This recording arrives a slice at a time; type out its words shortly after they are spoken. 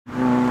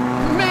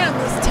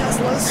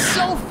is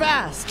so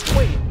fast.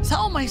 Wait, is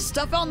all my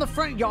stuff out in the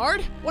front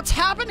yard? What's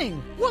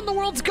happening? What in the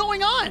world's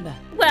going on?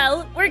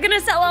 Well, we're gonna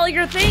sell all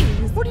your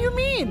things. What do you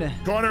mean?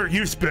 Connor,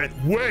 you spent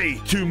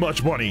way too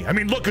much money. I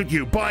mean, look at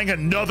you, buying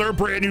another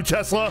brand new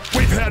Tesla.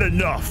 We've had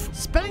enough.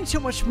 Spending too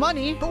much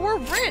money, but we're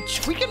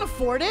rich. We can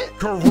afford it.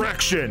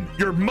 Correction.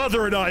 Your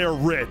mother and I are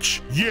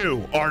rich.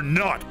 You are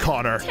not,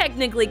 Connor.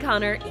 Technically,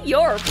 Connor,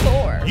 you're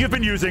poor. You've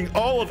been using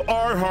all of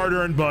our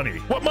hard-earned money.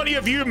 What money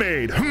have you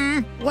made,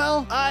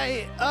 Well,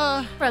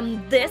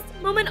 From this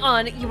moment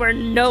on, you are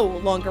no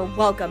longer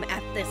welcome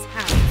at this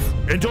house.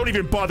 And don't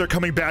even bother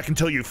coming back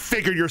until you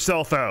figure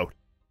yourself out.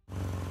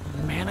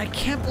 Man, I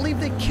can't believe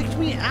they kicked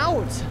me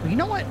out. But you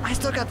know what? I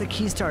still got the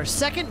keys to our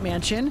second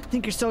mansion.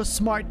 Think you're so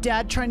smart,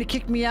 Dad, trying to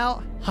kick me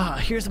out?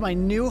 Here's my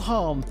new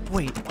home.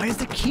 Wait, why is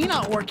the key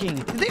not working?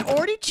 Did they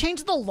already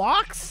change the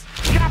locks?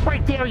 Stop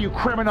right there, you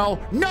criminal!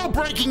 No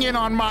breaking in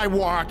on my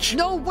watch!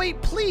 No,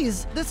 wait,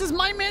 please. This is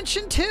my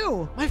mansion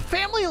too. My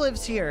family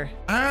lives here.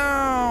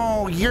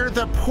 Oh, you're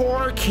the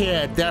poor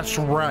kid. That's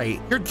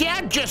right. Your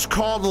dad just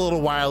called a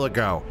little while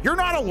ago. You're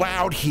not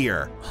allowed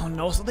here. Oh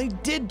no, so they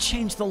did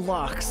change the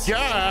locks.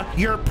 Duh,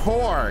 you're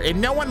poor, and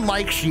no one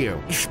likes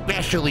you.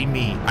 Especially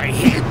me. I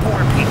hate poor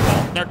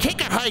people. Now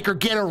take a hike or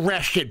get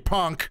arrested,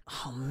 punk.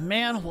 Oh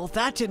man, well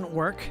that didn't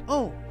work.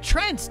 Oh,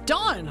 Trent,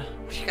 Dawn,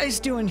 what are you guys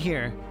doing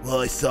here? Well,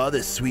 I saw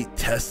this sweet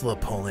Tesla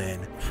pull in.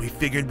 We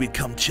figured we'd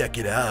come check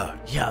it out.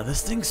 Yeah,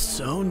 this thing's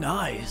so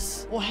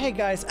nice. Well, hey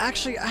guys,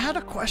 actually, I had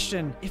a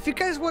question. If you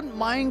guys wouldn't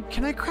mind,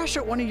 can I crash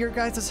at one of your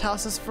guys'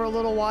 houses for a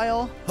little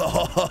while?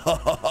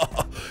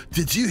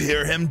 Did you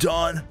hear him,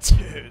 Don?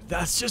 Dude,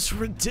 that's just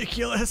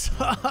ridiculous.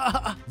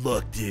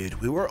 Look,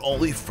 dude, we were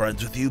only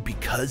friends with you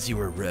because you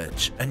were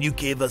rich, and you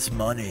gave us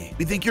money.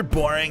 We think you're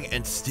boring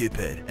and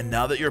stupid, and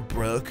now that you're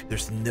broke,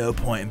 there's no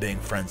point in being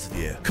friends with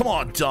you. Come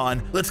on,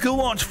 Don, let's go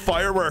launch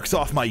fireworks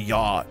off my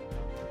yacht.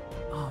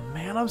 Oh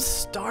man, I'm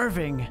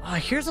starving.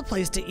 Here's a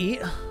place to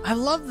eat. I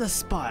love this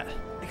spot.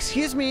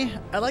 Excuse me,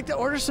 I'd like to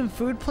order some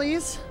food,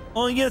 please.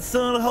 Oh, yes,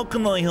 son, how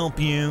can I help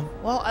you?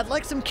 Well, I'd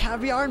like some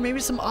caviar and maybe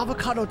some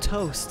avocado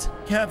toast.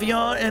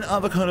 Caviar and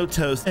avocado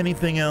toast.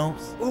 Anything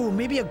else? Ooh,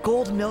 maybe a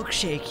gold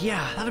milkshake.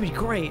 Yeah, that'd be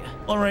great.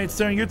 All right,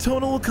 sir, your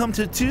total will come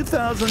to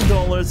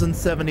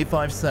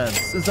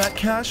 $2,000.75. Is that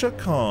cash or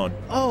card?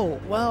 Oh,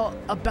 well,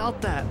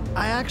 about that.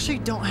 I actually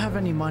don't have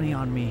any money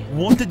on me.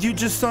 What did you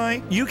just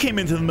say? You came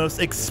into the most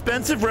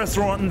expensive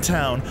restaurant in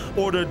town,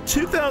 ordered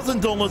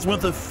 $2,000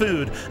 worth of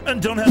food, and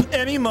don't have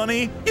any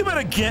money? You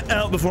better get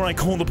out before I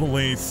call the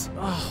police.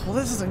 Oh, well,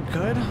 this isn't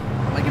good. What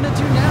am I gonna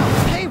do now?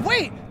 Hey,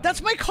 wait!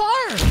 That's my car!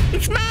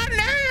 It's mine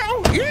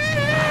now!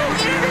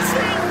 Yeah! This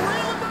thing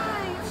real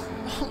nice!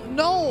 Oh,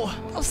 no!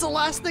 That was the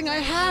last thing I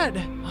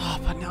had! Oh,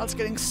 but now it's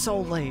getting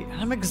so late,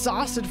 and I'm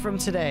exhausted from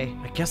today.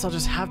 I guess I'll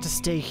just have to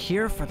stay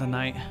here for the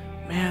night.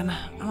 Man,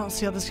 I don't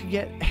see how this could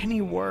get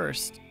any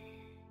worse.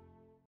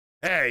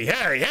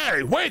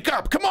 Hey, wake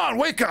up! Come on,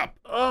 wake up!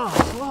 Oh,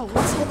 whoa,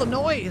 what's all the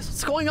noise?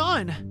 What's going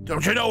on?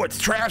 Don't you know it's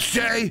trash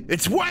day?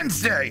 It's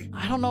Wednesday!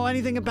 I don't know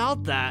anything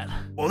about that.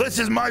 Well, this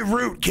is my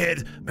route,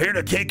 kid. I'm here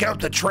to take out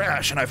the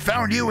trash, and I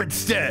found you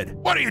instead.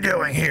 What are you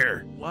doing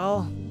here?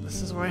 Well,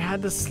 this is where I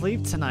had to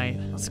sleep tonight.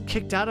 I was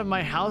kicked out of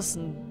my house,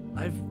 and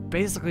I've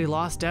basically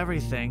lost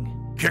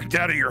everything. Kicked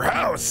out of your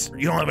house?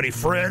 You don't have any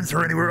friends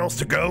or anywhere else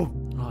to go?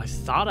 Well, I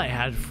thought I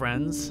had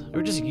friends. They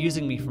were just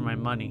using me for my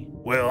money.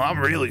 Well, I'm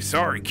really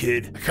sorry,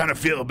 kid. I kind of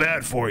feel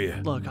bad for you.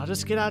 Look, I'll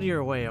just get out of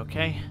your way,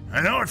 okay?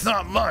 I know it's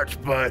not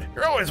much, but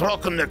you're always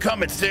welcome to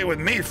come and stay with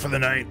me for the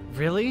night.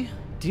 Really?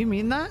 Do you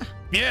mean that?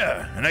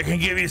 Yeah, and I can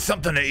give you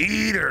something to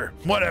eat or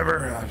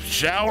whatever. A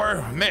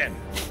shower? Man,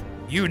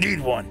 you need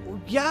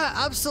one. Yeah,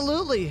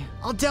 absolutely.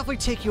 I'll definitely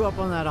take you up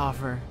on that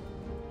offer.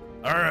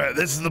 Alright,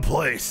 this is the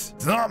place.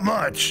 It's not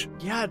much.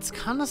 Yeah, it's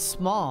kind of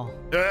small.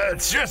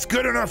 It's just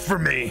good enough for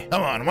me.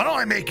 Come on, why don't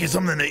I make you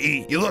something to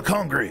eat? You look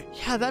hungry.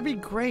 Yeah, that'd be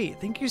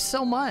great. Thank you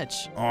so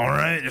much.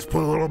 Alright, just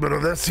put a little bit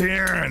of this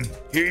here, and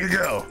here you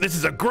go. This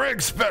is a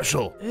Greg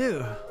special.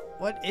 Ew,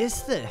 what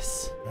is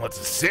this?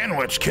 What's a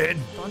sandwich, kid?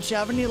 Don't you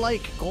have any,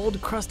 like,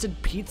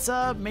 gold-crusted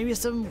pizza? Maybe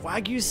some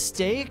Wagyu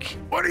steak?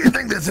 What do you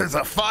think this is,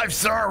 a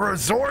 5-star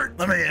resort?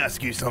 Let me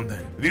ask you something.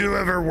 Have you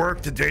ever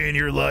worked a day in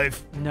your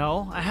life?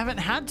 No, I haven't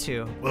had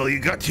to. Well, you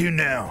got to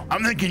now.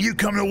 I'm thinking you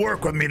come to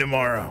work with me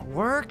tomorrow.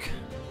 Work?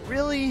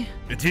 Really?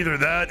 It's either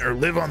that or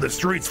live on the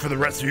streets for the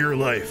rest of your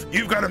life.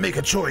 You've got to make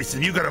a choice,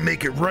 and you got to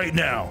make it right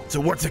now. So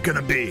what's it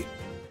gonna be?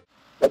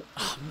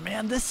 Oh,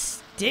 man,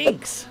 this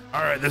stinks.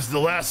 All right, this is the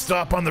last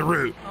stop on the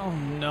route. Oh,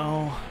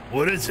 no.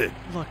 What is it?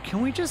 Look,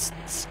 can we just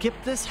skip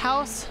this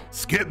house?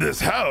 Skip this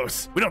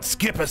house? We don't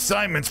skip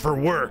assignments for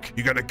work.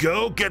 You gotta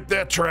go get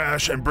that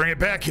trash and bring it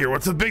back here.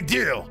 What's the big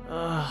deal?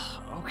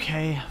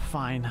 Okay,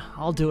 fine.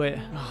 I'll do it.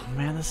 Oh,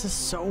 man, this is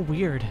so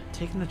weird.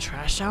 Taking the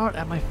trash out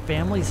at my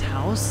family's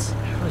house?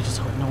 I really just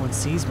hope no one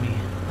sees me.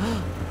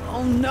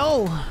 Oh,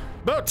 no!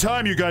 About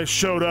time you guys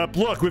showed up.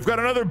 Look, we've got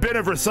another bin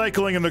of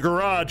recycling in the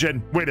garage,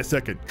 and wait a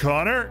second.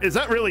 Connor, is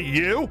that really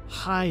you?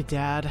 Hi,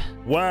 Dad.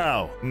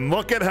 Wow,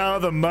 look at how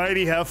the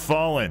mighty have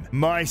fallen.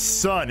 My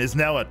son is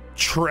now a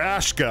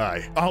trash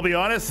guy. I'll be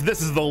honest,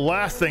 this is the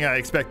last thing I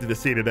expected to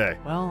see today.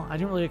 Well, I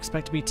didn't really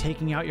expect to be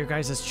taking out your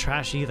guys'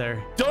 trash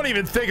either. Don't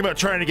even think about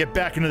trying to get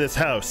back into this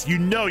house. You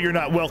know you're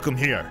not welcome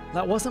here.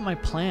 That wasn't my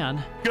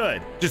plan.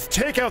 Good. Just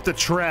take out the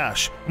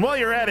trash. While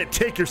you're at it,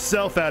 take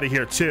yourself out of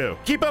here too.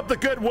 Keep up the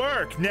good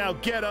work. Now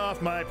get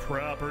off my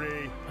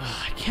property.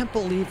 I can't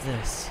believe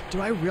this.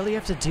 Do I really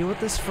have to deal with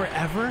this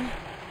forever?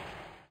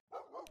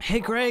 Hey,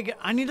 Greg,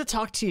 I need to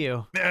talk to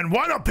you. Man,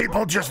 why don't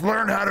people just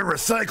learn how to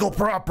recycle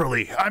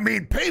properly? I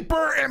mean,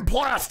 paper and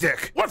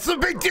plastic. What's the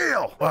big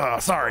deal?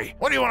 Sorry.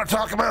 What do you want to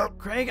talk about?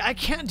 Greg, I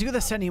can't do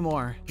this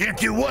anymore. Can't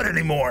do what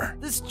anymore?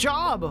 This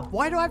job.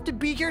 Why do I have to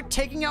be here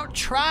taking out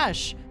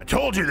trash? I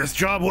told you this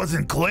job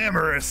wasn't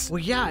glamorous. Well,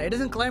 yeah, it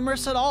isn't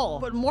glamorous at all.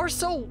 But more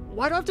so,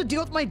 why do I have to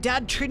deal with my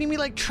dad treating me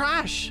like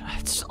trash?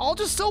 It's all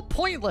just so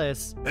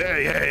pointless.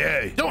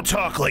 Hey. Don't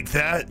talk like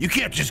that. You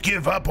can't just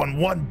give up on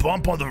one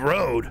bump on the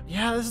road.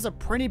 Yeah, this is a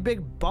pretty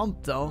big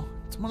bump, though.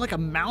 It's more like a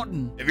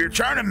mountain. If you're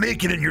trying to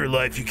make it in your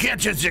life, you can't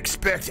just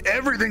expect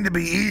everything to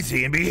be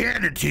easy and be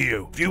handed to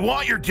you. If you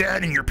want your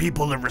dad and your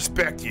people to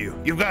respect you,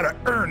 you've got to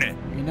earn it.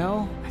 You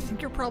know, I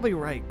think you're probably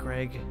right,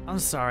 Greg. I'm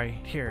sorry.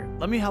 Here,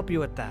 let me help you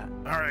with that.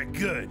 All right,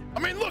 good. I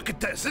mean, look at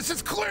this. This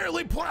is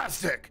clearly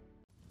plastic.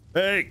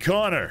 Hey,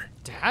 Connor.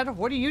 Dad,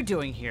 what are you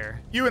doing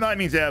here? You and I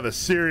need to have a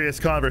serious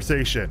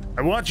conversation.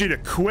 I want you to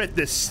quit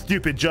this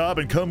stupid job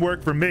and come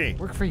work for me.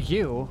 Work for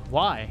you?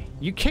 Why?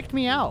 You kicked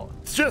me out.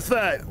 It's just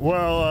that,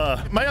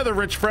 well, my other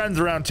rich friends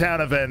around town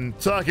have been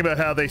talking about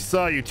how they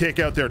saw you take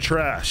out their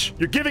trash.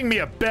 You're giving me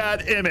a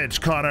bad image,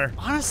 Connor.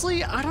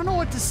 Honestly, I don't know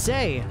what to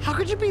say. How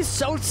could you be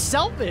so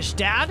selfish,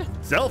 Dad?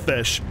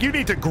 Selfish? You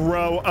need to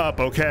grow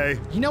up, okay?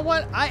 You know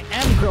what? I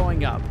am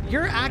growing up.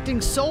 You're acting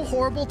so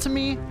horrible to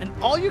me, and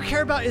all you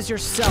care about is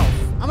yourself.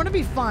 I'm gonna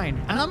be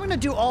fine, and I'm gonna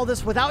do all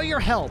this without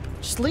your help.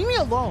 Just leave me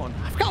alone.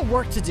 I've got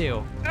work to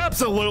do.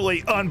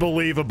 Absolutely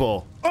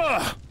unbelievable.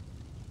 Ugh!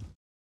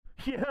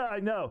 Yeah, I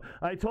know.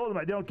 I told him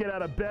I don't get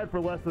out of bed for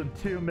less than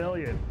 $2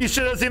 million. You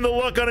should have seen the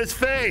look on his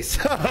face.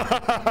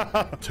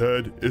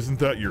 Ted, isn't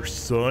that your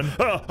son?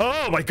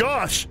 Oh my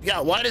gosh. Yeah,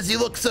 why does he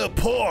look so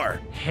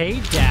poor? Hey,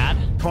 Dad.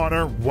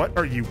 Connor, what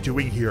are you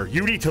doing here?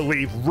 You need to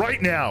leave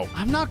right now.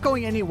 I'm not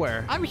going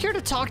anywhere. I'm here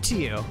to talk to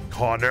you.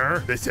 Connor,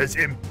 this is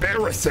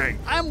embarrassing.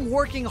 I'm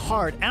working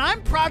hard, and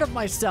I'm proud of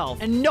myself,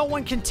 and no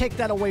one can take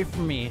that away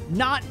from me.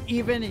 Not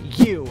even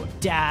you,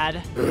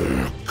 Dad.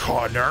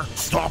 Connor,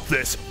 stop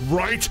this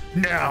right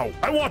now.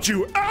 I want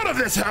you out of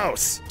this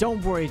house.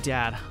 Don't worry,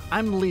 Dad.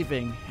 I'm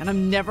leaving, and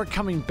I'm never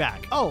coming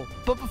back. Oh,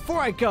 but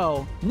before I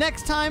go,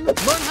 next time, learn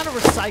how to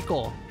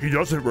recycle. He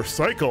doesn't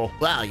recycle.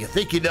 Wow, you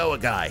think you know a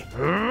guy.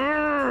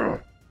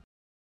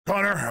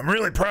 Connor, I'm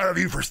really proud of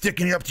you for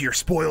sticking up to your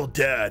spoiled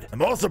dad.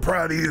 I'm also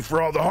proud of you for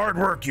all the hard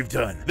work you've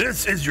done.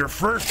 This is your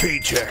first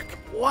paycheck.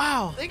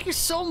 Wow, thank you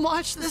so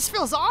much. This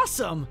feels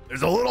awesome.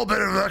 There's a little bit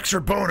of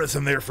extra bonus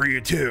in there for you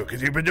too,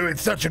 because you've been doing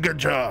such a good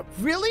job.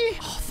 Really?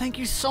 Oh, thank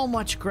you so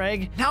much,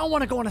 Greg. Now I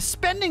want to go on a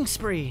spending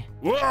spree.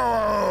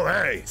 Whoa,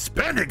 hey,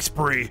 spending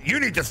spree? You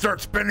need to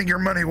start spending your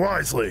money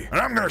wisely, and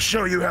I'm gonna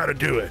show you how to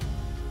do it.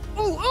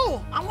 Ooh,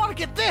 I want to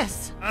get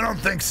this. I don't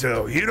think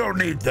so. You don't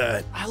need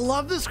that. I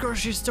love this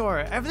grocery store.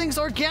 Everything's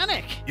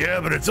organic. Yeah,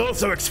 but it's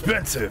also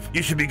expensive.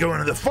 You should be going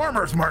to the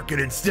farmer's market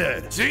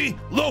instead. See?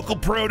 Local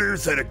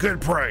produce at a good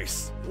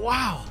price.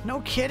 Wow,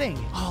 no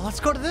kidding. Oh, let's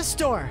go to this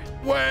store.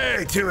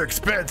 Way too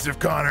expensive,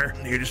 Connor.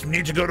 You just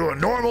need to go to a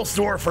normal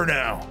store for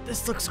now.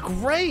 This looks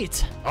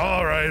great.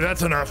 All right,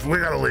 that's enough. We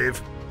gotta leave.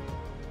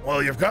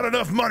 Well, you've got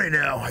enough money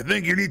now. I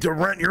think you need to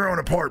rent your own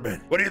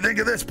apartment. What do you think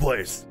of this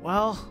place?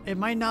 Well, it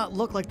might not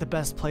look like the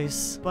best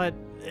place, but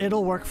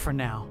it'll work for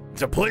now.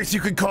 It's a place you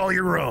can call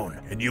your own,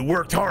 and you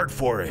worked hard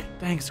for it.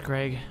 Thanks,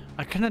 Greg.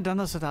 I couldn't have done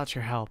this without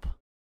your help.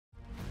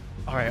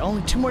 All right,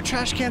 only 2 more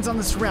trash cans on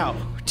this route.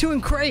 2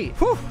 and crate.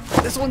 Whew,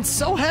 this one's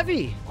so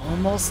heavy.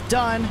 Almost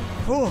done.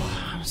 Whew,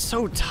 I'm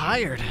so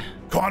tired.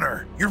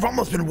 Connor, you've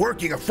almost been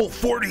working a full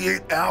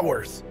 48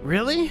 hours.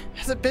 Really?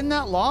 Has it been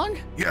that long?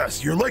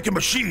 Yes, you're like a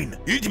machine.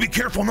 You need to be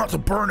careful not to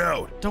burn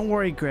out. Don't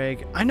worry,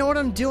 Greg. I know what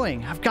I'm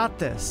doing. I've got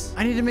this.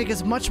 I need to make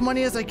as much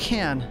money as I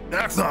can.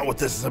 That's not what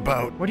this is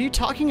about. What are you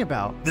talking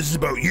about? This is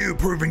about you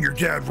proving your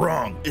dad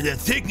wrong. And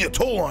it's taking a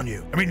toll on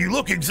you. I mean, you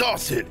look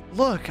exhausted.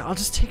 Look, I'll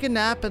just take a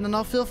nap and then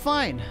I'll feel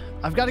fine.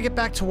 I've got to get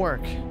back to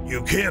work.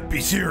 You can't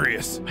be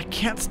serious. I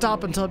can't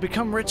stop until I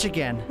become rich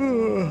again.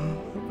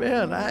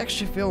 Man, I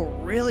actually feel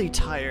really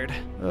tired.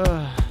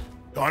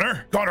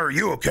 Connor, are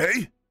you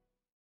okay?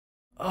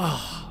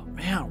 Oh,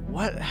 man,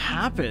 what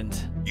happened?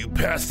 You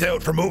passed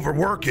out from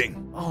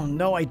overworking. Oh,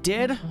 no, I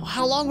did?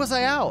 How long was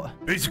I out?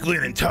 Basically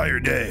an entire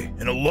day,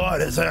 and a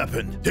lot has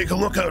happened. Take a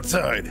look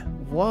outside.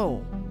 Whoa,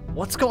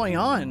 what's going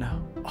on?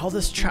 All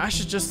this trash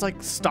is just like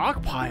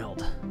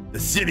stockpiled. The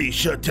city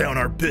shut down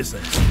our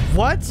business.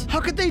 What? How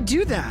could they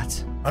do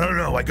that? I don't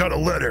know, I got a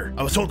letter.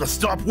 I was told to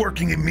stop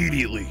working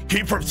immediately.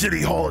 Came from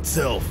City Hall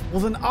itself.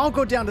 Well, then I'll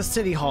go down to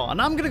City Hall,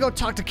 and I'm gonna go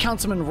talk to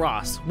Councilman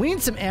Ross. We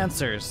need some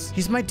answers.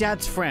 He's my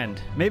dad's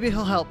friend. Maybe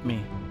he'll help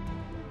me.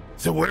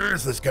 So where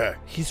is this guy?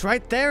 He's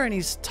right there, and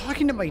he's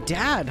talking to my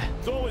dad.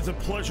 It's always a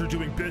pleasure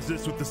doing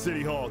business with the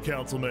City Hall,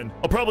 Councilman.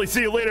 I'll probably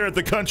see you later at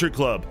the country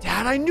club.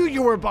 Dad, I knew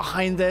you were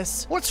behind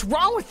this. What's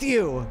wrong with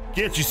you?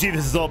 Can't you see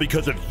this is all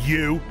because of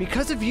you?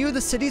 Because of you,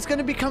 the city's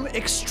gonna become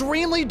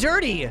extremely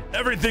dirty.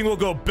 Everything will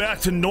go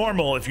back to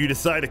normal if you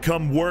decide to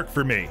come work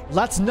for me.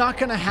 That's not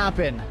gonna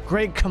happen.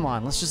 Greg, come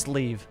on, let's just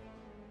leave.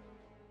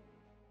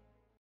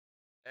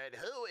 And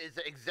who is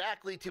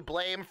exactly to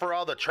blame for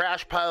all the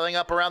trash piling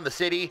up around the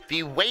city?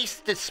 The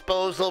Waste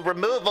Disposal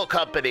Removal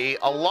Company,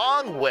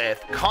 along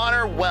with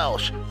Connor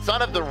Welsh,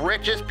 son of the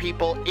richest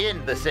people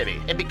in the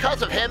city. And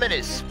because of him and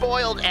his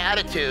spoiled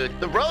attitude,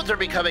 the roads are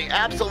becoming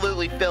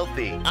absolutely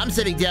filthy. I'm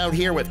sitting down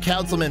here with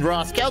Councilman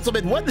Ross.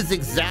 Councilman, what is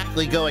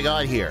exactly going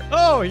on here?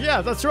 Oh,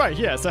 yeah, that's right,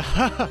 yes.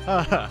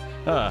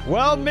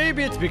 Well,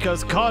 maybe it's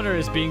because Connor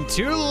is being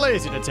too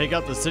lazy to take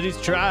out the city's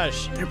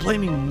trash. They're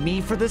blaming me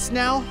for this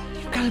now?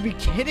 You've gotta be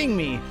kidding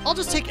me. I'll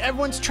just take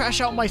everyone's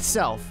trash out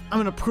myself. I'm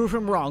gonna prove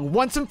him wrong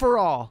once and for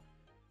all.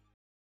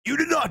 You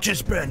did not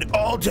just spend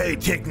all day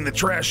taking the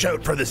trash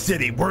out for the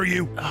city, were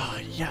you? Oh,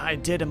 yeah, I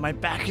did, and my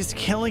back is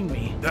killing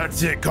me.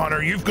 That's it,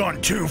 Connor. You've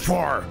gone too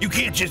far. You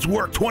can't just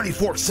work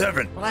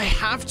 24/7. But I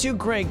have to,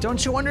 Greg.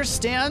 Don't you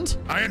understand?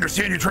 I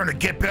understand you're trying to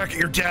get back at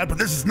your dad, but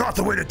this is not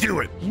the way to do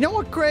it. You know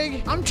what,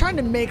 Greg? I'm trying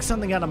to make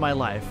something out of my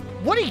life.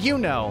 What do you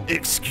know?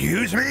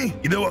 Excuse me?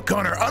 You know what,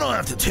 Connor? I don't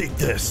have to take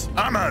this.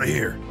 I'm out of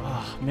here.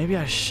 Oh, maybe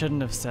I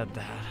shouldn't have said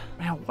that.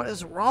 Man, what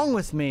is wrong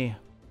with me?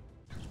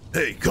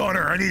 Hey,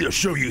 Connor, I need to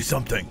show you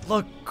something.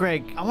 Look,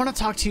 Greg, I want to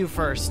talk to you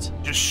first.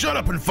 Just shut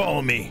up and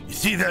follow me. You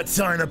see that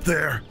sign up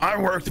there? I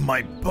worked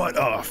my butt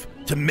off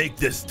to make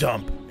this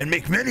dump and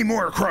make many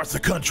more across the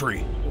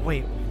country.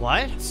 Wait,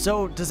 what?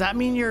 So does that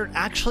mean you're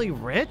actually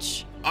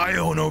rich? I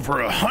own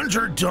over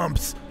 100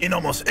 dumps in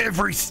almost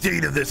every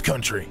state of this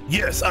country.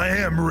 Yes, I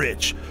am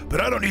rich, but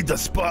I don't need the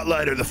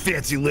spotlight or the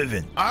fancy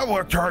living. I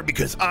worked hard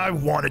because I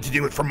wanted to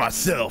do it for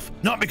myself,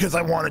 not because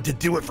I wanted to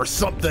do it for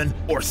something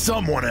or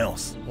someone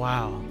else.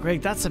 Wow,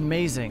 Greg, that's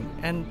amazing.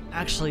 And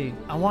actually,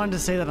 I wanted to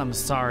say that I'm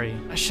sorry.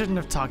 I shouldn't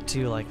have talked to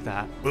you like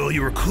that. Well,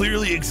 you were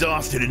clearly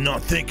exhausted and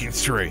not thinking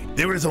straight.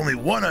 There was only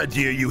one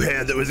idea you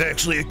had that was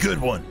actually a good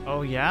one.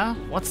 Oh yeah?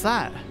 What's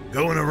that?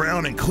 Going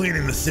around and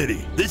cleaning the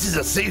city. This is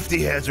a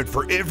safety hazard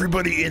for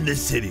everybody in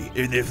this city,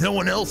 and if no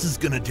one else is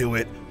gonna do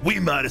it, we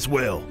might as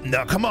well.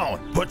 Now come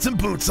on, put some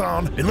boots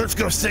on, and let's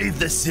go save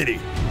this city.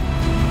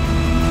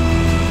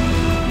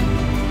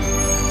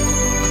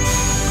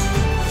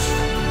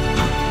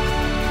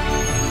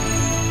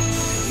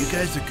 You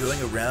guys are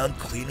going around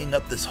cleaning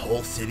up this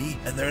whole city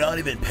and they're not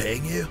even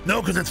paying you?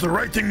 No, because it's the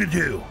right thing to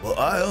do. Well,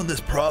 I own this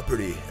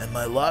property and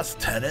my last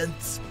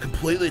tenants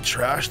completely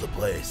trashed the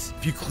place.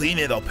 If you clean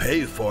it, I'll pay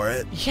you for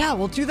it. Yeah,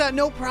 we'll do that,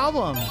 no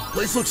problem.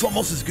 Place looks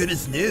almost as good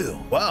as new.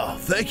 Wow,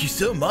 thank you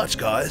so much,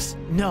 guys.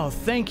 No,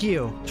 thank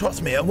you.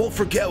 Trust me, I won't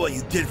forget what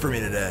you did for me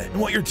today and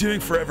what you're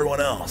doing for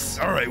everyone else.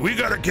 All right, we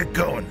gotta get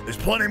going. There's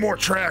plenty more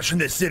trash in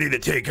this city to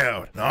take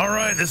out. All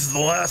right, this is the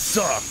last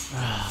stop.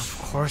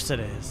 Of course it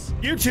is.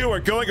 You two are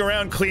going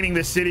around cleaning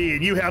the city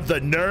and you have the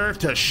nerve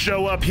to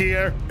show up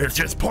here? It's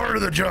just part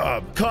of the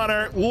job.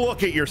 Connor,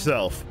 look at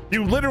yourself.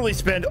 You literally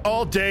spend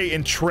all day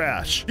in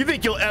trash. You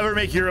think you'll ever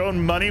make your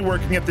own money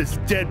working at this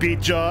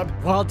deadbeat job?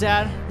 Well,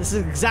 Dad, this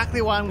is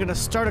exactly why I'm gonna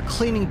start a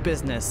cleaning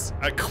business.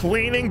 A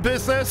cleaning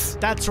business?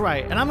 That's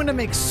right, and I'm gonna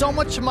make so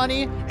much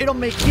money, it'll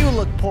make you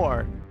look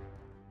poor.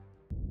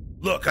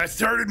 Look, I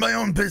started my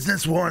own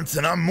business once,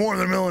 and I'm more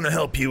than willing to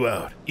help you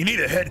out. You need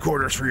a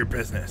headquarters for your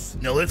business.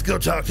 Now let's go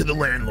talk to the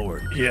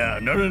landlord. Yeah,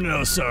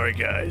 no, sorry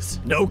guys.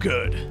 No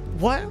good.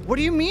 What? What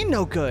do you mean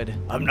no good?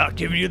 I'm not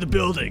giving you the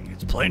building.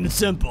 It's plain and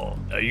simple.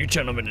 Now you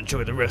gentlemen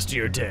enjoy the rest of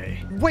your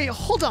day. Wait,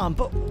 hold on,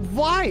 but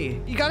why?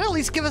 You gotta at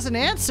least give us an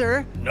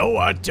answer. No,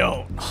 I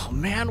don't. Oh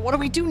man, what do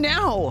we do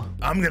now?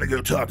 I'm gonna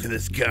go talk to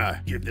this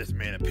guy. Give this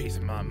man a piece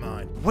of my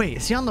mind. Wait,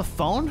 is he on the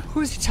phone?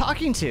 Who is he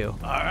talking to?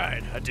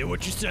 Alright, I did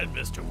what you said,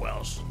 Mr. Welsh.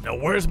 Now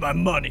where's my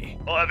money?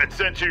 I'll have it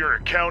sent to your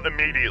account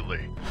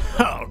immediately.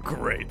 Oh,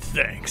 great,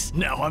 thanks.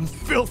 Now I'm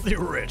filthy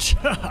rich.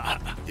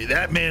 Did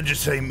that man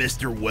just say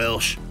Mr.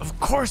 Welsh? Of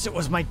course it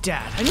was my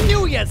dad. I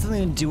knew he had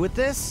something to do with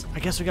this. I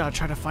guess we gotta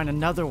try to find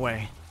another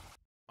way.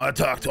 I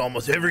talked to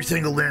almost every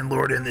single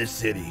landlord in this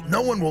city.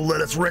 No one will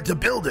let us rent a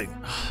building.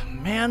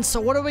 Man,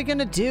 so what are we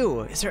gonna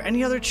do? Is there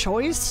any other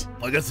choice?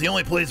 I guess the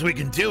only place we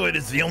can do it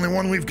is the only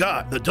one we've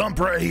got. The dump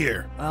right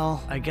here.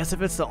 Well, I guess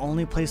if it's the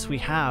only place we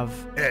have.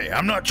 Hey,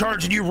 I'm not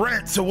charging you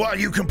rent, so why are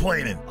you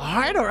complaining?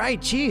 All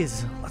right,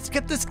 geez. Let's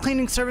get this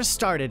cleaning service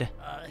started.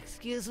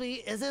 Excuse me,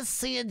 is this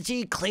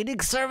C&G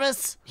cleaning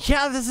service?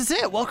 Yeah, this is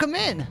it. Welcome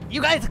in.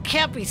 You guys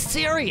can't be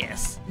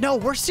serious. No,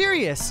 we're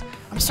serious.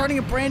 I'm starting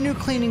a brand new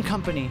cleaning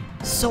company.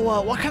 So,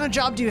 what kind of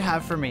job do you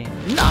have for me?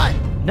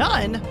 None.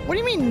 None? What do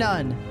you mean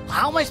none?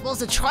 How am I supposed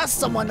to trust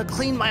someone to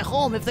clean my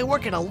home if they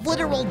work in a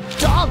literal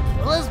dump?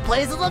 This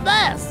place is a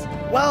mess.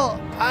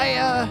 Well,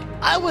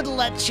 I would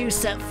let you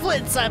set foot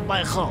inside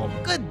my home.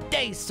 Good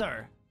day,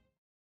 sir.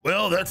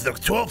 Well, that's the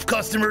 12th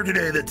customer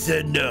today that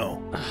said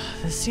no.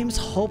 This seems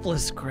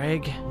hopeless,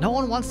 Greg. No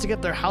one wants to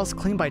get their house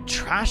cleaned by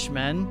trash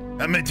men.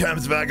 How many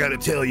times have I got to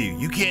tell you?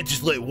 You can't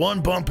just let one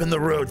bump in the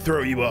road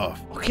throw you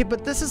off. Okay,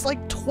 but this is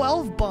like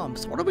 12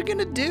 bumps. What are we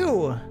gonna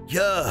do?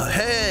 Yeah,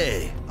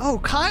 hey. Oh,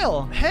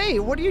 Kyle. Hey,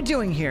 what are you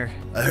doing here?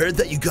 I heard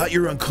that you got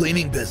your own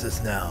cleaning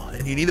business now,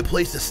 and you need a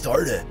place to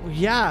start it. Well,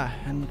 yeah,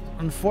 and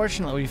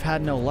unfortunately, we've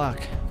had no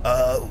luck.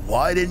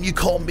 Why didn't you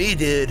call me,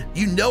 dude?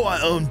 You know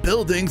I own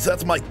buildings,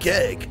 that's my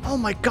gig. Oh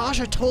my gosh,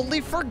 I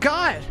totally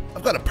forgot.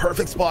 I've got a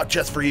perfect spot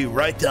just for you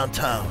right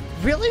downtown.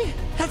 Really?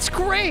 That's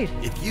great.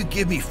 If you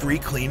give me free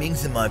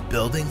cleanings in my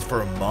buildings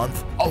for a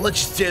month, I'll let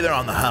you stay there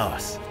on the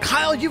house.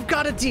 Kyle, you've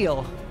got a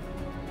deal.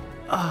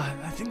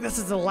 I think this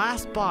is the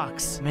last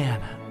box.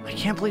 Man, I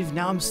can't believe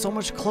now I'm so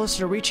much closer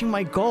to reaching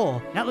my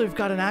goal. Now that we've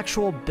got an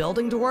actual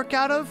building to work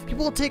out of,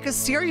 people will take us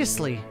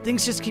seriously.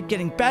 Things just keep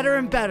getting better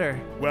and better.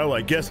 Well,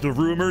 I guess the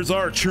rumors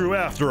are true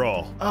after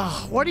all.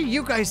 What are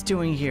you guys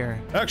doing here?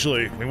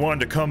 Actually, we wanted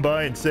to come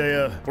by and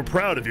say, we're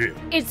proud of you.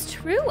 It's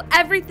true,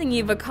 everything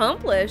you've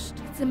accomplished.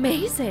 It's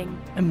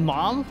amazing. And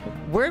Mom,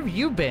 where have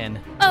you been?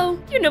 Oh,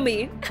 you know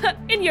me.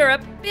 In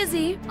Europe,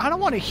 busy. I don't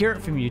want to hear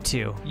it from you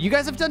two. You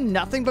guys have done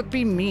nothing but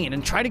be mean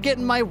and try to get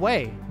in my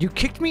way. You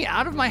kicked me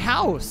out of my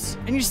house,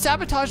 and you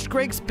sabotaged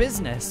Greg's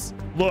business.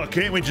 Look,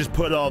 can't we just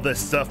put all this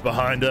stuff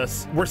behind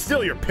us? We're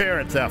still your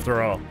parents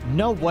after all.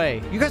 No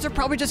way. You guys are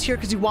probably just here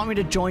because you want me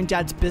to join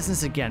Dad's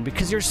business again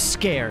because you're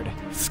scared.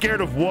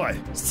 Scared of what?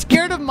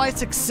 Scared of my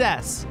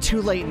success.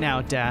 Too late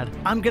now, Dad.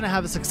 I'm gonna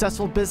have a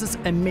successful business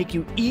and make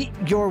you eat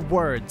your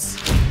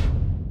words.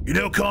 You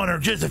know, Connor,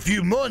 just a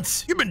few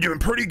months, you've been doing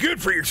pretty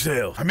good for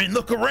yourself. I mean,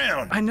 look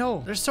around. I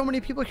know. There's so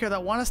many people here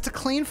that want us to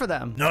clean for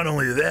them. Not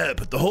only that,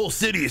 but the whole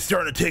city is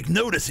starting to take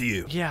notice of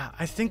you. Yeah,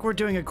 I think we're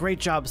doing a great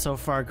job so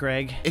far,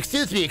 Greg.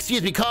 Excuse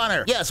me,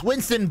 Connor. Yes,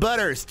 Winston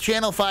Butters,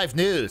 Channel 5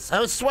 News. I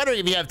was wondering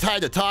if you have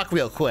time to talk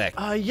real quick.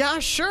 Yeah,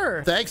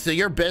 sure. Thanks to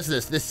your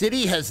business, the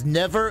city has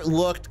never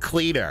looked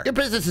cleaner. Your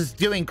business is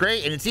doing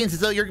great, and it seems as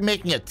though you're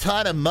making a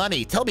ton of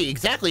money. Tell me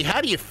exactly,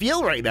 how do you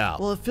feel right now?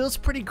 Well, it feels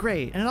pretty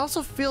great, and it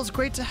also feels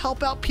great to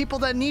help out people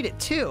that need it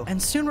too.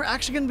 And soon we're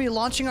actually going to be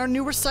launching our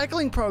new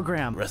recycling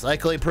program.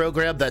 Recycling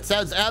program? That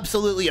sounds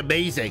absolutely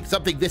amazing.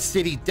 Something this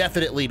city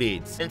definitely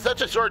needs. In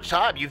such a short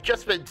time, you've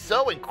just been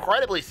so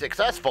incredibly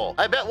successful.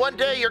 I bet one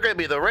day you're going to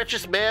be the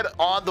richest man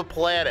on the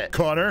planet.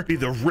 Connor, be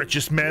the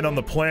richest man on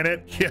the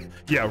planet?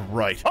 Yeah,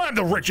 right. I'm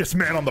the richest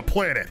man on the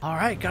planet. All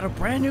right, got a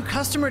brand new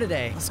customer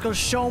today. Let's go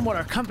show him what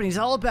our company's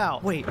all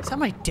about. Wait, is that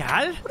my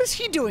dad? What is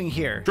he doing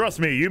here? Trust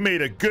me, you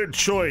made a good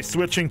choice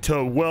switching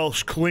to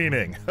Welsh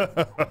cleaning.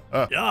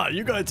 Yeah,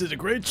 you guys did a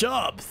great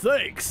job.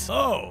 Thanks.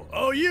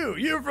 Oh,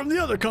 you're from the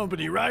other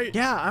company, right?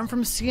 Yeah, I'm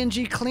from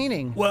CNG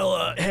Cleaning.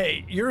 Well,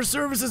 hey, your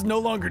service is no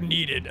longer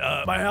needed.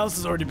 My house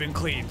has already been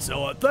cleaned,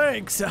 so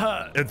thanks.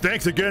 And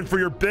thanks again for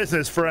your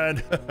business,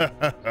 friend.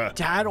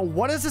 Dad,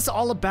 what is this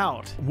all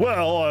about?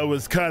 Well, I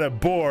was kind of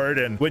bored,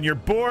 and when you're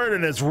bored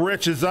and as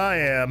rich as I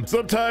am,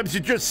 sometimes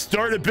you just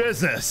start a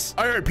business.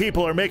 I heard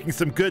people are making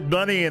some good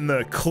money in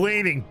the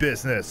cleaning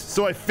business,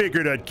 so I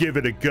figured I'd give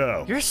it a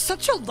go. You're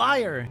such a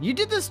liar. You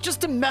did this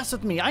just to mess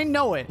with me. I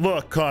know it.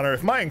 Look, Connor,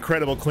 if my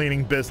incredible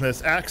cleaning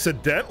business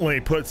accidentally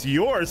puts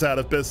yours out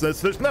of business,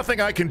 there's nothing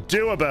I can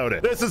do about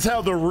it. This is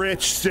how the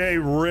rich stay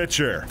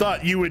richer.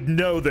 Thought you would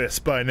know this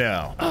by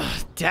now.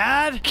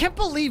 Dad, can't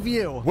believe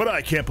you. What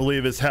I can't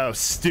believe is how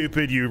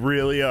stupid you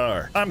really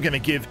are. I'm gonna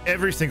give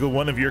every single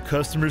one of your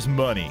customers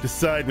money to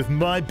side with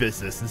my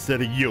business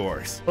instead of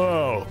yours.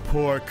 Oh,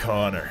 poor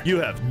Connor. You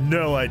have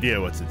no idea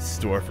what's in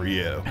store for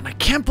you. And I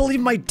can't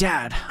believe my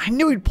dad. I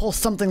knew he'd pull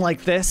something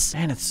like this.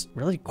 Man, it's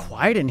really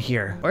quiet in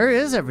here. Where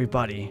is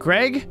everybody?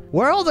 Greg,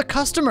 where are all the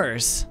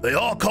customers? They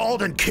all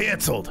called and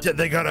canceled. Said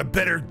they got a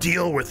better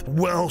deal with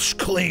Welsh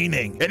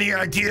cleaning. Any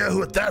idea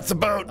what that's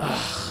about?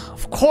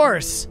 Of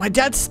course. My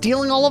dad's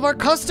stealing all of our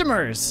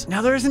customers.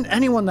 Now there isn't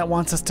anyone that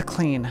wants us to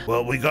clean.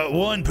 Well, we got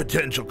one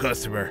potential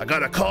customer. I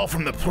got a call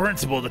from the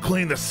principal to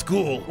clean the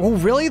school. Oh,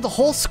 really? The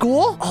whole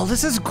school? Oh,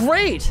 this is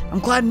great. I'm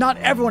glad not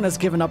everyone has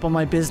given up on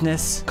my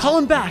business. Call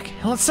him back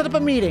and let's set up a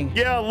meeting.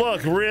 Yeah,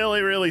 look,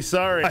 really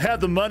sorry. I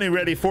had the money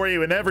ready for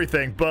you and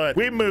everything, but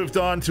we moved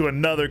on to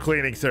another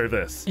cleaning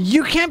service.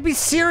 You can't be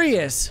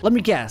serious. Let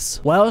me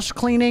guess. Welsh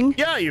cleaning?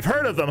 Yeah, you've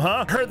heard of them,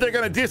 huh? Heard they're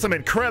gonna do some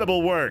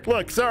incredible work.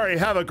 Look, sorry,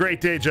 have a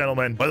great day, gentlemen.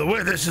 By the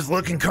way this is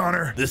looking,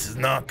 Connor, this is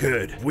not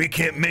good. If we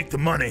can't make the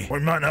money, we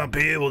might not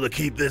be able to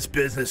keep this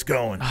business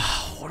going.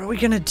 What are we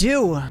gonna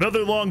do?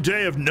 Another long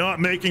day of not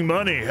making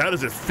money. How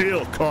does it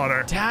feel,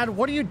 Connor? Dad,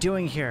 what are you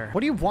doing here?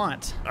 What do you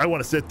want? I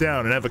want to sit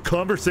down and have a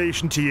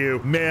conversation to you,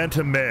 man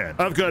to man.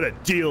 I've got a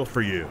deal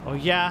for you. Oh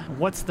yeah?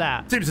 What's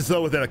that? Seems as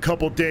though within a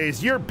couple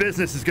days, your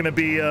business is going to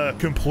be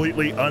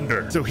completely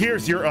under. So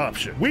here's your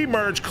option. We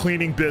merge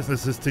cleaning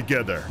businesses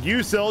together.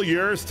 You sell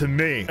yours to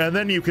me, and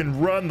then you can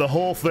run the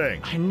whole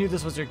thing. I knew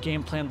this was your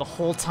game plan the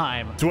whole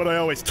time. It's what I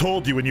always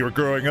told you when you were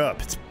growing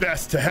up. It's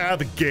best to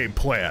have a game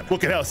plan.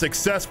 Look at how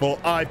successful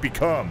I've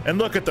become. And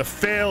look at the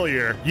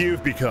failure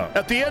you've become.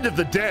 At the end of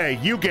the day,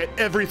 you get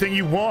everything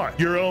you want.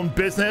 Your own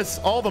business,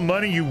 all the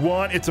money you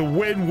want. It's a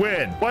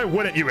win-win. Why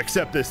wouldn't you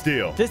accept this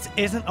deal? This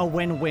isn't a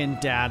win-win,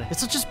 Dad.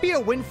 This will just be a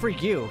win for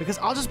you, because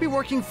I'll just be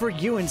working for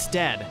you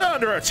instead.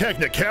 Under a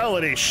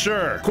technicality,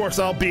 sure. Of course,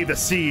 I'll be the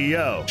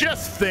CEO.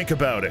 Just think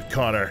about it,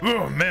 Connor.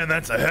 Oh man,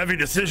 that's a heavy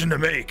decision to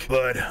make.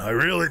 But I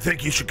really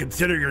think you should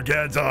consider your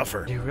dad's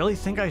offer. You really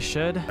think I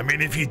should? I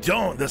mean, if you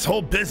don't, this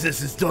whole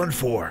business is done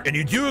for. And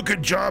you do a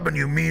good job and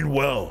you mean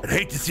well. I'd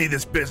hate to see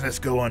this business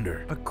go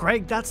under. But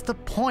Greg, that's the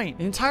point.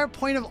 The entire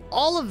point of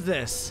all of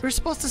this. We're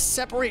supposed to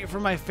separate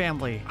from my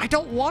family. I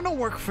don't want to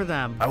work for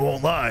them. I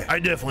won't lie. I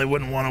definitely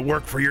wouldn't want to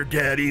work for your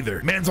dad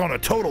either. Man's on a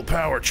total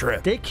power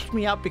trip. They kicked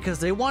me out because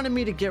they wanted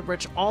me to get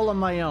rich all on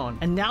my own.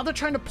 And now they're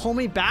trying to pull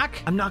me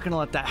back? I'm not going to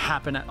let that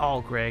happen at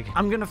all, Greg.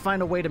 I'm going to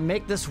find a way to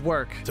make this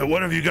work. So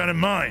what have you got in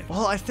mind?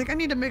 Well, I think I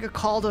need to make a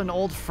call to an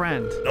old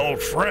friend. An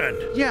old friend?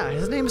 Yeah,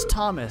 his name's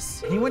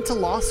Thomas. He went to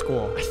law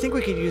school. I think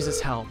we could use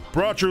his help.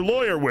 Brought your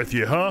lawyer with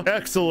you, huh?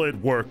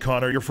 Excellent work,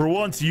 Connor. You're for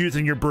once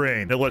using your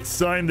brain. Now let's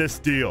sign this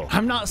deal.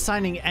 I'm not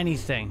signing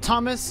anything.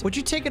 Thomas, would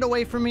you take it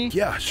away from me?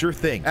 Yeah, sure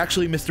thing.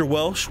 Actually, Mr.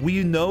 Welsh,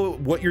 we know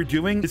what you're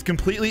doing is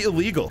completely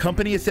illegal.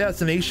 Company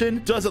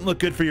assassination doesn't look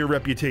good for your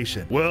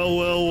reputation. Well,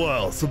 well,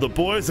 well. So the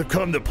boys have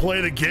come to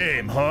play the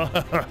game,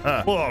 huh?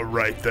 Well, all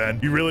right then.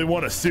 You really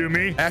want to sue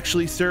me?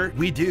 Actually, sir,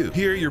 we do.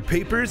 Here are your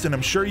papers, and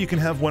I'm sure you can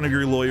have one of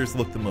your lawyers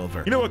look them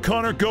over. You know what,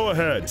 Connor? Go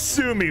ahead.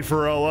 Sue me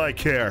for all I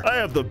care. I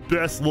have the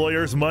best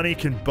lawyers money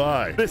can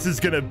buy. This is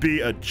gonna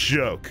be a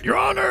joke. Your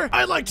Honor,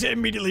 I'd like to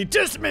immediately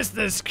dismiss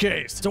this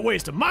case. It's a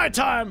waste of my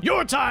time,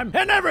 your time,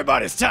 and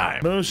everybody's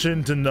time.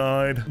 Motion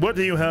denied. What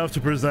do you have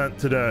to present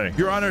today?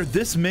 Your Honor,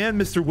 this man,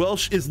 Mr.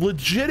 Welsh, is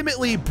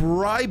legitimately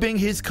bribing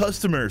his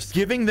customers,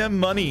 giving them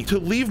money to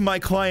leave my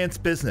client's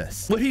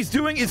business. What he's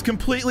doing is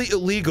completely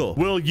illegal.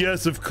 Well,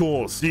 yes, of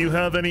course. Do you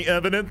have any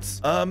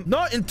evidence?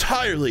 Not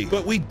entirely,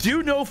 but we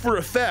do know for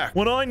a fact.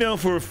 What I know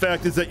for a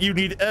fact is that you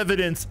need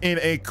evidence in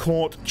a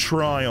court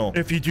trial.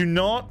 If you do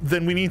not,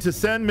 then we need to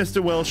send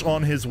Mr. Welsh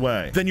on his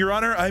way. Then, Your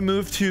Honor, I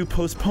move to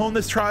postpone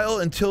this trial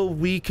until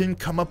we can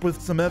come up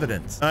with some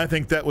evidence. I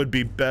think that would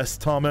be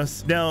best,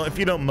 Thomas. Now, if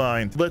you don't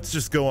mind, let's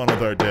just go on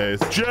with our days.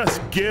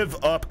 Just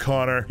give up,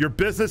 Connor. Your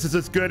business is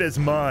as good as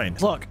mine.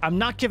 Look, I'm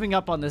not giving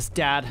up on this,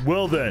 Dad.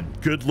 Well then,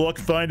 good luck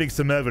finding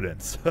some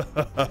evidence.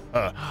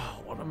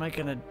 What am I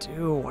gonna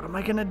do? What am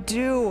I gonna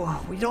do?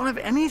 We don't have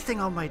anything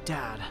on my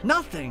dad.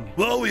 Nothing.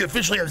 Well, we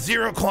officially have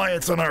 0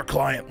 clients on our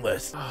client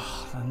list.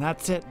 And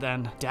that's it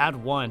then.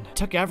 Dad won.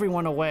 Took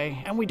everyone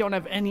away, and we don't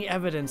have any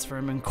evidence for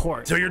him in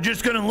court. So you're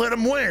just gonna let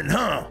him win,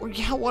 huh? Well,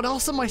 yeah, what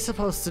else am I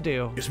supposed to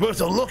do? You're supposed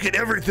to look at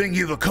everything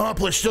you've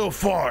accomplished so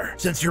far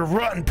since your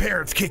rotten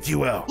parents kicked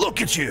you out.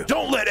 Look at you.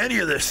 Don't let any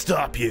of this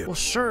stop you. Well,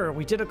 sure,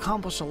 we did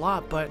accomplish a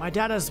lot, but my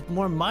dad has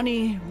more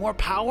money, more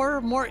power,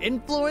 more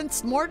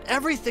influence, more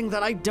everything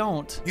that I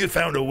don't. You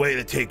found a way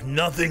to take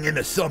nothing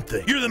into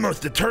something. You're the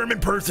most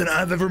determined person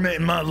I've ever met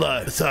in my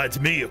life. Besides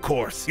me, of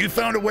course. You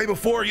found a way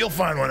before, you'll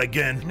find one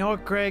again. You know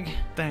what, Greg?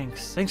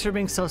 Thanks. Thanks for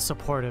being so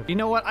supportive. You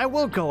know what? I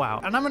will go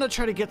out, and I'm gonna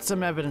try to get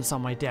some evidence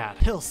on my dad.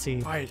 He'll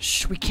see. All right,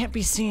 shh, we can't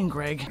be seen,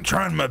 Greg. I'm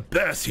trying my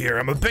best here.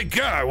 I'm a big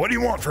guy. What do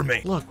you want from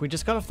me? Look, we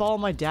just gotta follow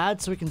my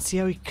dad so we can see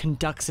how he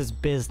conducts his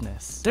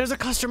business. There's a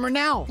customer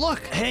now.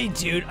 Look. Hey,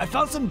 dude, I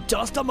found some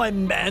dust on my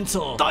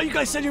mantle. Thought you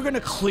guys said you were gonna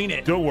clean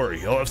it. Don't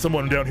worry, I'll have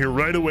someone down here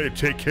right away to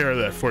take care of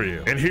that for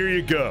you. And here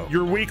you go,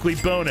 your weekly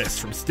bonus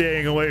from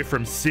staying away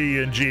from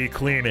C&G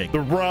cleaning. The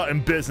rotten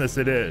business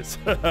it is.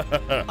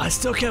 I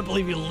still can't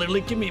believe you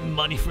literally give me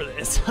money for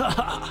this.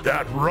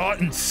 That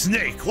rotten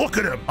snake. Look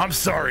at him. I'm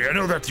sorry. I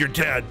know that's your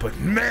dad, but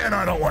man,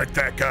 I don't like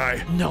that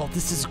guy. No,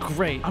 this is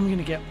great. I'm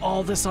gonna get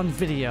all this on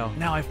video.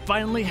 Now I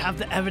finally have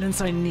the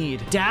evidence I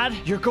need. Dad,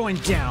 you're going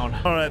down.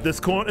 All right, this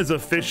court is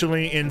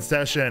officially in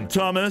session.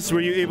 Thomas,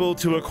 were you able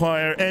to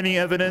acquire any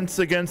evidence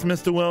against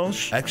Mr.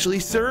 Welsh? Actually,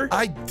 sir,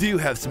 I do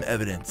have some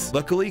evidence.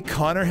 Luckily,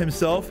 Connor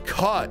himself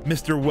caught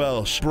Mr.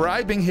 Welsh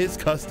bribing his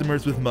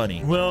customers with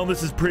money. Well,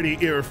 this is pretty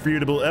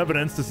irrefutable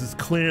evidence. This is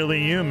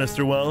clearly you,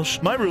 Mr. Welsh.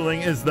 My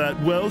ruling is that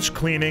Welsh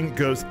Cleaning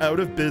goes out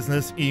of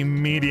business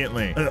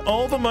immediately, and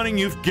all the money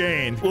you've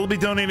gained will be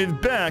donated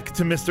back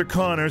to Mr.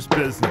 Connor's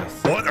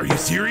business. What? Are you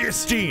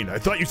serious? Dean, I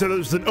thought you said it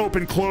was an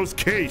open-closed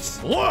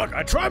case. Look,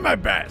 I tried my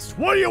best.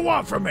 What do you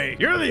want from me?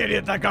 You're the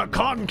idiot that got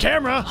caught on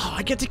camera. Oh,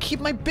 I get to keep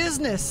my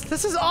business.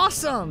 This is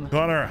awesome.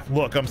 Connor,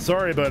 look, I'm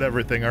sorry about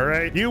everything, all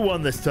right? You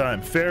won this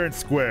time, fair and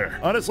square.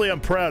 Honestly, I'm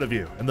proud of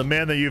you and the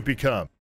man that you've become.